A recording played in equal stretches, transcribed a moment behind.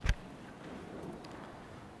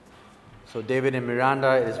So David and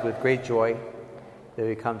Miranda, it is with great joy that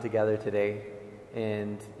we come together today.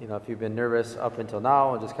 And, if you've been nervous up until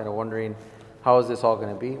now and just kind of wondering, how is this all going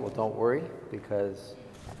to be? Well, don't worry, because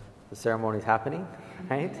the ceremony is happening,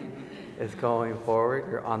 right? It's going forward.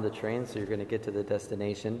 You're on the train, so you're going to get to the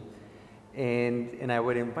destination. And I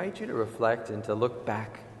would invite you to reflect and to look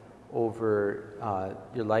back over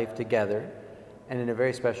your life together, and in a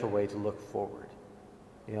very special way to look forward.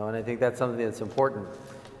 And I think that's something that's important.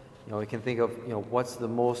 We can think of, what's the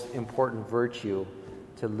most important virtue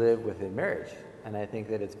to live within marriage. And I think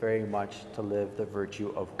that it's very much to live the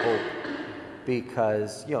virtue of hope.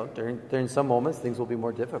 Because, during some moments, things will be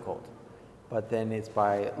more difficult. But then it's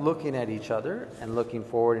by looking at each other and looking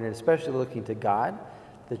forward, and especially looking to God,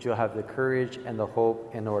 that you'll have the courage and the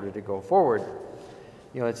hope in order to go forward.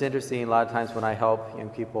 It's interesting, a lot of times when I help young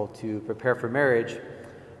people to prepare for marriage,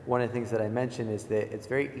 one of the things that I mention is that it's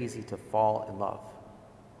very easy to fall in love,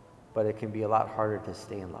 but it can be a lot harder to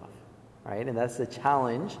stay in love, right? And that's the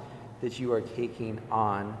challenge that you are taking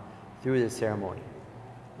on through the ceremony.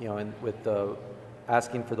 And with the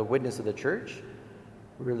asking for the witness of the church,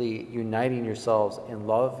 really uniting yourselves in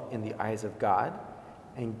love in the eyes of God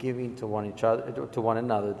and giving to one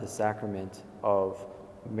another the sacrament of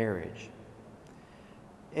marriage.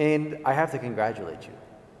 And I have to congratulate you,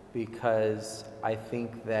 because I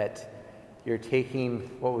think that you're taking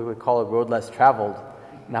what we would call a road less traveled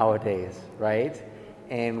nowadays, right?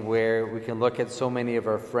 And where we can look at so many of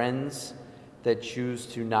our friends that choose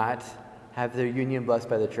to not have their union blessed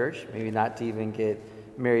by the church, maybe not to even get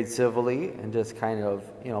married civilly, and just kind of,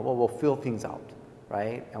 we'll feel things out,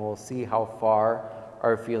 right? And we'll see how far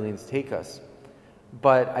our feelings take us.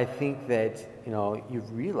 But I think that,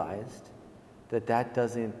 you've realized that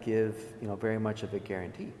doesn't give, very much of a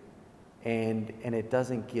guarantee. And it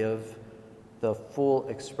doesn't give the full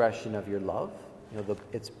expression of your love,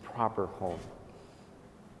 its proper home.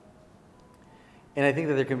 And I think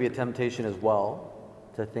that there can be a temptation as well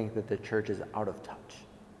to think that the church is out of touch,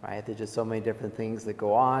 right? There's just so many different things that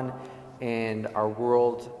go on, and our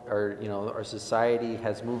world, our society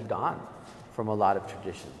has moved on from a lot of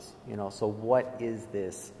traditions. So what is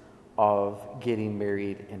this of getting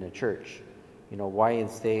married in a church? Why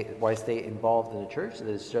stay involved in a church that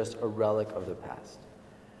is just a relic of the past?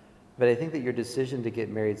 But I think that your decision to get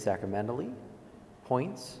married sacramentally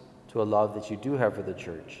points to a love that you do have for the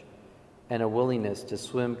church, and a willingness to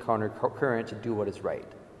swim counter-current to do what is right.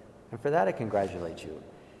 And for that, I congratulate you.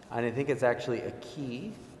 And I think it's actually a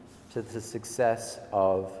key to the success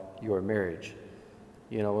of your marriage.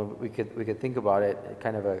 We could think about it,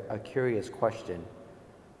 kind of a curious question,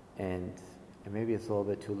 and maybe it's a little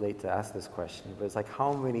bit too late to ask this question, but it's like,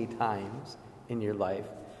 how many times in your life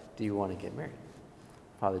do you want to get married?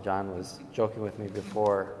 Father John was joking with me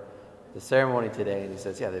before the ceremony today, and he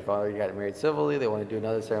says, they've already got married civilly, they want to do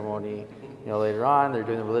another ceremony, later on. They're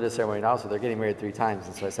doing the religious ceremony now, so they're getting married 3 times.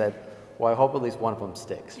 And so I said, well, I hope at least one of them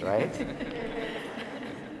sticks, right?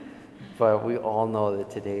 But we all know that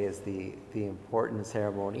today is the important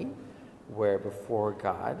ceremony where before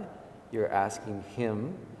God, you're asking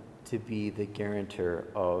Him to be the guarantor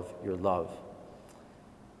of your love.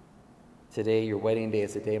 Today, your wedding day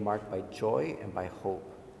is a day marked by joy and by hope.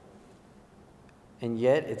 And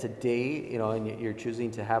yet, it's a day, and you're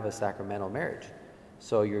choosing to have a sacramental marriage.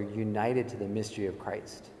 So you're united to the mystery of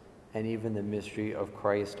Christ, and even the mystery of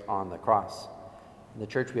Christ on the cross. In the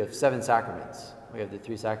church, we have 7 sacraments. We have the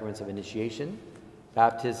 3 sacraments of initiation,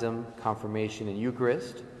 baptism, confirmation, and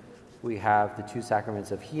Eucharist. We have the 2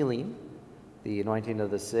 sacraments of healing, the anointing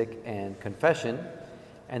of the sick and confession.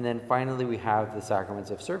 And then finally, we have the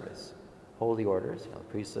sacraments of service, holy orders, the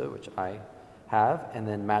priesthood, which I have, and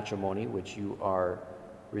then matrimony, which you are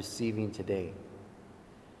receiving today.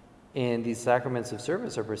 And these sacraments of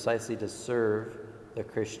service are precisely to serve the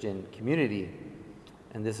Christian community.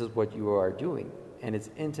 And this is what you are doing. And it's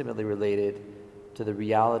intimately related to the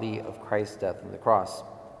reality of Christ's death on the cross.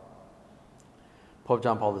 Pope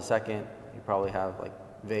John Paul II, you probably have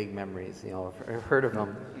vague memories, I've heard of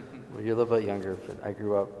him when you're a little bit younger, but I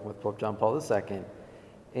grew up with Pope John Paul II.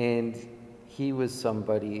 And he was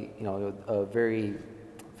somebody, a very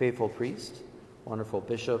faithful priest, wonderful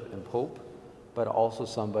bishop and pope, but also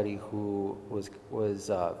somebody who was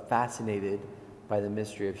fascinated by the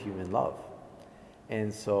mystery of human love.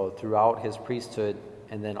 And so throughout his priesthood,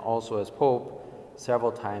 and then also as pope,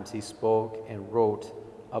 several times he spoke and wrote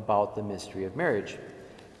about the mystery of marriage.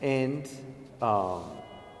 And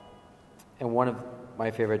one of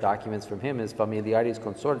my favorite documents from him is Familiaris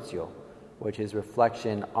Consortio, which is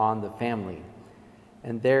reflection on the family.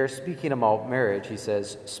 And there, speaking about marriage, he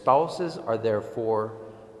says, spouses are therefore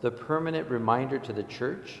the permanent reminder to the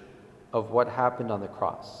church of what happened on the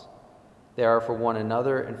cross. They are for one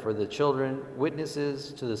another and for the children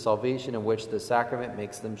witnesses to the salvation in which the sacrament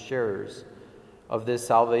makes them sharers. Of this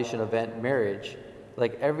salvation event, marriage,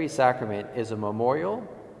 like every sacrament, is a memorial,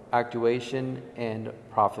 actuation, and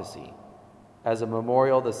prophecy. As a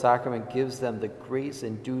memorial, the sacrament gives them the grace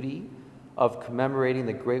and duty of commemorating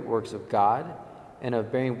the great works of God and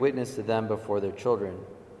of bearing witness to them before their children.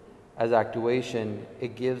 As actuation,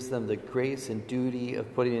 it gives them the grace and duty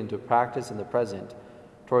of putting into practice in the present,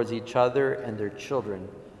 towards each other and their children,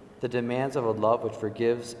 the demands of a love which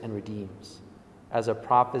forgives and redeems. As a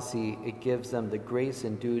prophecy, it gives them the grace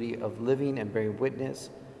and duty of living and bearing witness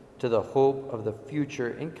to the hope of the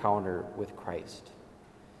future encounter with Christ.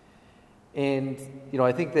 And,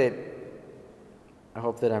 I think that, I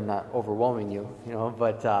hope that I'm not overwhelming you,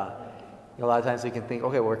 but a lot of times we can think,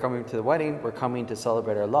 okay, we're coming to the wedding, we're coming to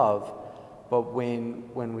celebrate our love, but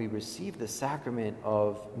when we receive the sacrament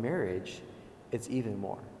of marriage, it's even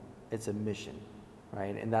more. It's a mission,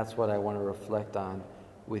 right? And that's what I want to reflect on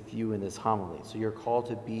with you in this homily. So you're called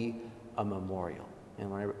to be a memorial. And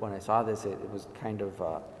when I saw this, it was kind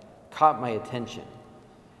of caught my attention.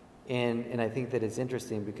 And I think that it's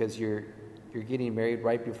interesting because you're getting married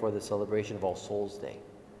right before the celebration of All Souls Day,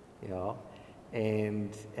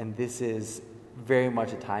 and this is very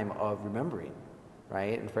much a time of remembering,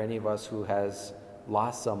 right? And for any of us who has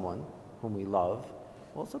lost someone whom we love,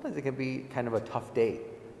 well, sometimes it can be kind of a tough day,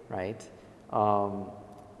 right?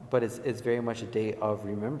 But it's very much a day of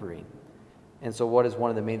remembering. And so what is one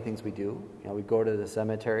of the main things we do? We go to the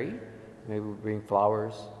cemetery, maybe we bring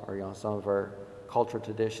flowers, or some of our cultural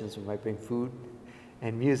traditions, we might bring food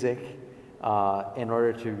and music in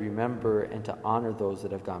order to remember and to honor those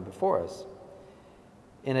that have gone before us.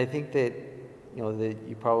 And I think that, that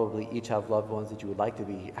you probably each have loved ones that you would like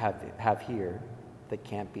to have here that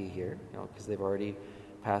can't be here, because they've already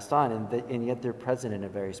passed on, and yet they're present in a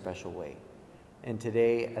very special way. And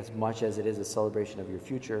today, as much as it is a celebration of your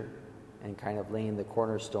future and kind of laying the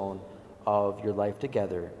cornerstone of your life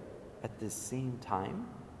together, at the same time,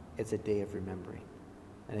 it's a day of remembering.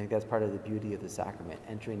 And I think that's part of the beauty of the sacrament,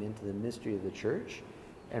 entering into the mystery of the church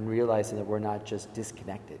and realizing that we're not just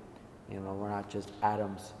disconnected. We're not just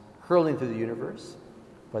atoms hurling through the universe,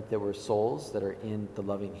 but that we're souls that are in the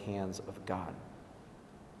loving hands of God.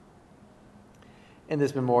 In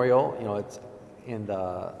this memorial, it's in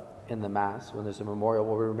the Mass, when there's a memorial,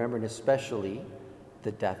 we're remembering especially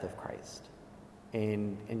the death of Christ.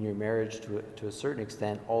 And your marriage, to a certain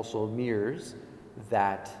extent, also mirrors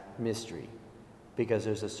that mystery, because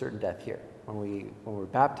there's a certain death here. When we're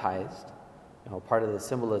baptized, part of the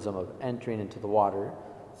symbolism of entering into the water,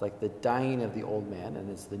 it's like the dying of the old man, and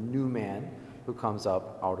it's the new man who comes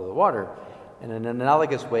up out of the water. And in an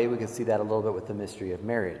analogous way, we can see that a little bit with the mystery of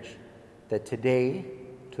marriage. That today,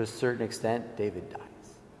 to a certain extent, David dies.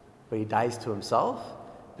 But he dies to himself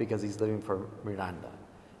because he's living for Miranda.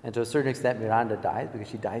 And to a certain extent, Miranda dies because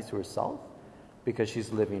she dies to herself because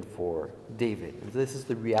she's living for David. And this is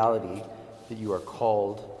the reality that you are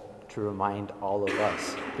called to remind all of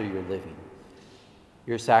us through your living.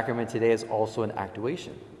 Your sacrament today is also an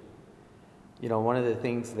actuation. One of the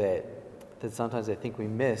things that sometimes I think we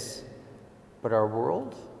miss, but our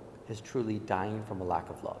world is truly dying from a lack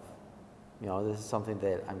of love. This is something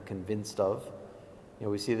that I'm convinced of.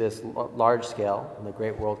 We see this large scale in the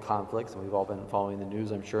great world conflicts, and we've all been following the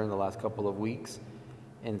news, I'm sure, in the last couple of weeks,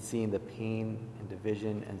 and seeing the pain and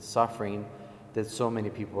division and suffering that so many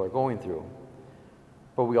people are going through.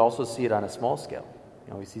 But we also see it on a small scale.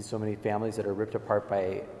 We see so many families that are ripped apart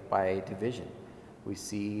by division. We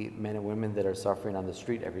see men and women that are suffering on the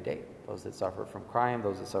street every day. Those that suffer from crime,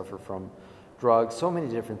 those that suffer from drugs, so many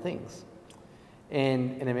different things.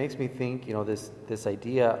 And it makes me think, this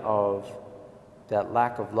idea of that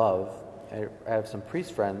lack of love. I have some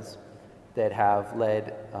priest friends that have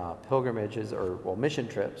led pilgrimages or mission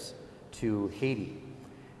trips to Haiti.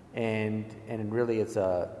 And really it's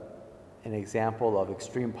an example of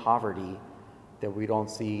extreme poverty that we don't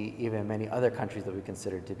see even in many other countries that we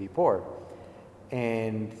consider to be poor.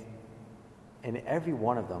 And every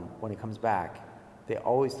one of them, when it comes back, they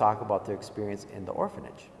always talk about their experience in the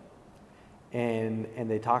orphanage. And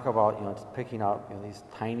they talk about, picking up, these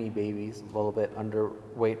tiny babies, a little bit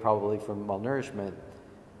underweight probably from malnourishment,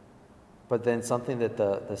 but then something that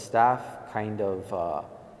the staff kind of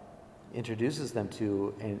introduces them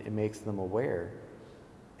to and it makes them aware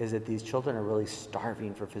is that these children are really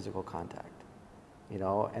starving for physical contact,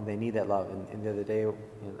 and they need that love. And the other day,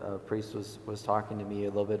 a priest was talking to me a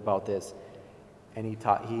little bit about this, and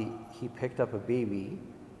he picked up a baby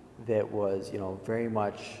that was, very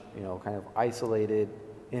much, kind of isolated,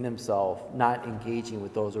 in himself, not engaging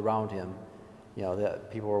with those around him. You know, that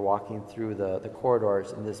people were walking through the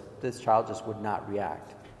corridors, and this child just would not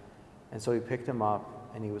react. And so he picked him up,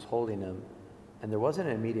 and he was holding him, and there wasn't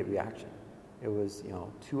an immediate reaction. It was,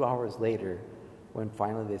 2 hours later when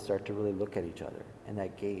finally they start to really look at each other, and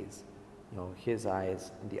that gaze, his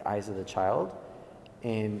eyes and the eyes of the child,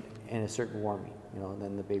 and a certain warming, and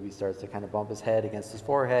then the baby starts to kind of bump his head against his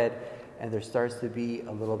forehead, and there starts to be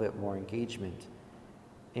a little bit more engagement.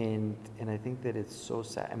 And I think that it's so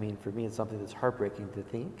sad. I mean, for me, it's something that's heartbreaking to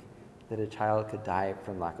think that a child could die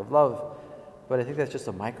from lack of love. But I think that's just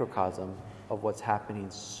a microcosm of what's happening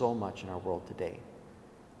so much in our world today.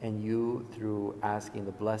 And you, through asking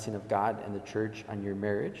the blessing of God and the church on your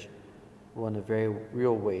marriage, well, in a very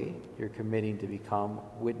real way, you're committing to become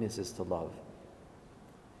witnesses to love.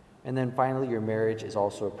 And then finally, your marriage is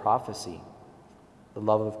also a prophecy. The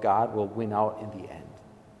love of God will win out in the end.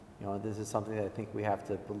 This is something that I think we have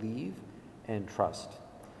to believe and trust.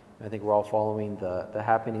 I think we're all following the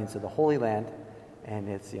happenings of the Holy Land, and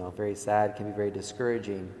it's very sad, can be very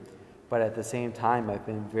discouraging. But at the same time, I've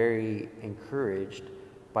been very encouraged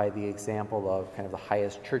by the example of kind of the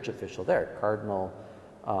highest church official there, Cardinal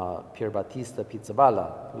Pier Battista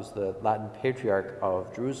Pizzaballa, who's the Latin Patriarch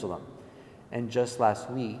of Jerusalem. And just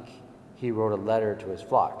last week, he wrote a letter to his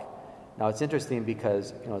flock. Now, it's interesting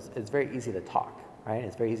because it's very easy to talk, right?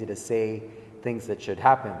 It's very easy to say things that should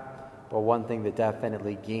happen. But one thing that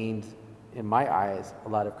definitely gained, in my eyes, a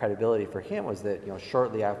lot of credibility for him was that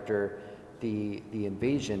shortly after the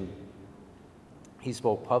invasion, he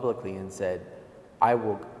spoke publicly and said, "I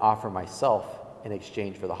will offer myself in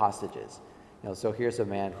exchange for the hostages." So here's a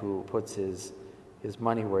man who puts his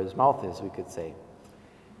money where his mouth is, we could say.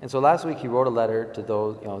 And so last week he wrote a letter to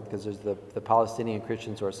those, because there's the Palestinian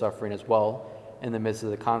Christians who are suffering as well in the midst of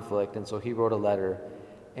the conflict. And so he wrote a letter,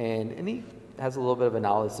 and he has a little bit of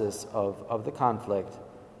analysis of the conflict.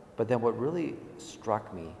 But then what really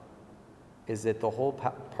struck me is that the whole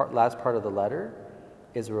last part of the letter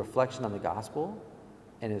is a reflection on the gospel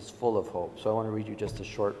and is full of hope. So I want to read you just a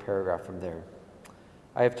short paragraph from there.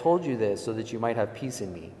 "I have told you this so that you might have peace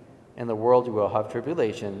in me. In the world you will have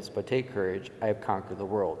tribulations, but take courage, I have conquered the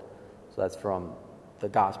world." So that's from the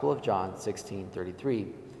Gospel of John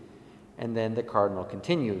 16:33. And then the cardinal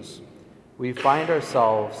continues, "We find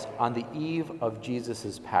ourselves on the eve of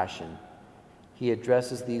Jesus' passion. He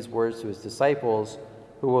addresses these words to his disciples,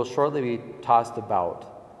 who will shortly be tossed about,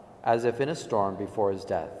 as if in a storm before his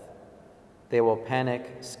death. They will panic,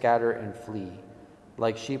 scatter, and flee,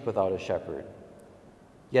 like sheep without a shepherd.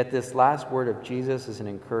 Yet this last word of Jesus is an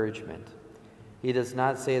encouragement. He does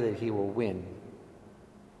not say that he will win,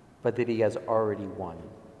 but that he has already won.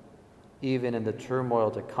 Even in the turmoil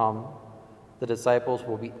to come, the disciples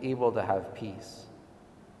will be able to have peace.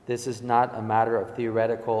 This is not a matter of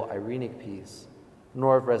theoretical Irenic peace,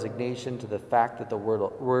 nor of resignation to the fact that the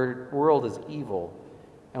world is evil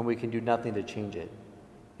and we can do nothing to change it.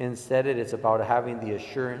 Instead, it is about having the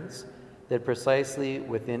assurance that precisely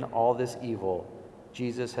within all this evil,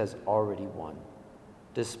 Jesus has already won.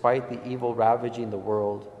 Despite the evil ravaging the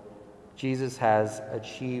world, Jesus has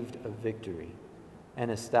achieved a victory and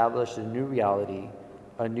established a new reality,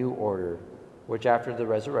 a new order, which after the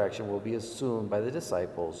resurrection will be assumed by the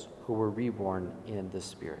disciples who were reborn in the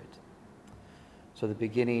Spirit." So the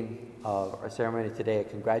beginning of our ceremony today, I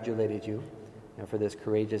congratulated you for this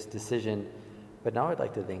courageous decision, but now I'd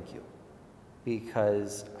like to thank you,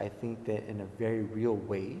 because I think that in a very real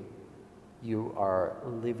way, you are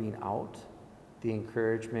living out the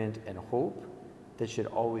encouragement and hope that should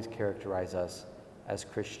always characterize us as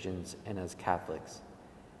Christians and as Catholics.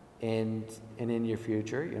 And in your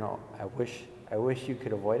future, I wish you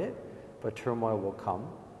could avoid it, but turmoil will come.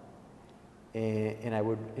 And I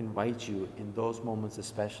would invite you in those moments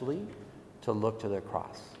especially to look to the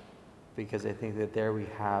cross, because I think that there we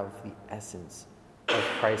have the essence of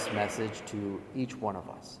Christ's message to each one of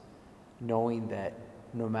us, knowing that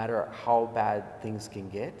no matter how bad things can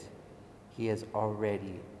get, he has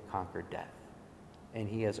already conquered death. And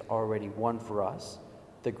he has already won for us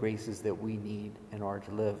the graces that we need in order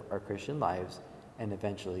to live our Christian lives and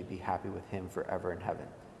eventually be happy with him forever in heaven.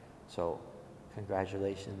 So,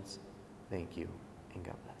 congratulations, thank you, and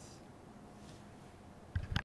God bless.